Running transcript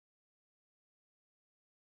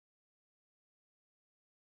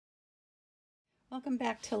Welcome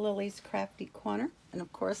back to Lily's Crafty Corner, and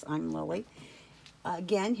of course I'm Lily.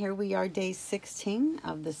 Again, here we are, day 16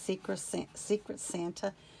 of the Secret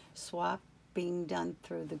Santa swap being done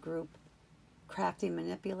through the group Crafty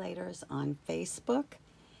Manipulators on Facebook.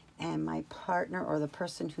 And my partner, or the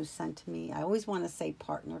person who sent to me, I always want to say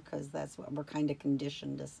partner because that's what we're kind of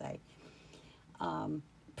conditioned to say.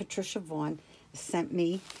 Patricia Vaughn sent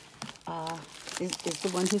me, is the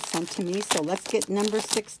one who sent to me. So let's get number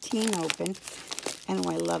 16 open. And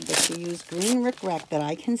I love that she used green Rick Rack that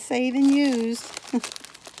I can save and use. Here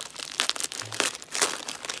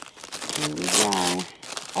we go.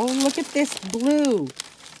 Oh, look at this blue.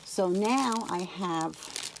 So now I have,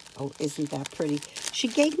 oh, isn't that pretty? She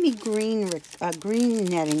gave me green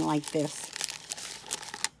netting like this.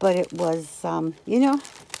 But it was, and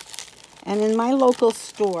in my local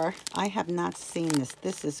store, I have not seen this.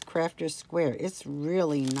 This is Crafter's Square. It's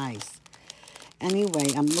really nice. Anyway,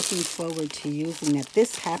 I'm looking forward to using it.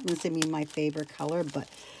 This happens to be my favorite color, but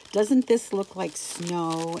doesn't this look like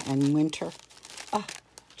snow and winter? Oh,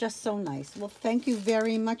 just so nice. Well, thank you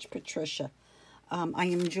very much, Patricia. I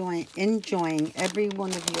am enjoying every one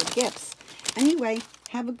of your gifts. Anyway,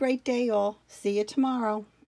 have a great day, all. See you tomorrow.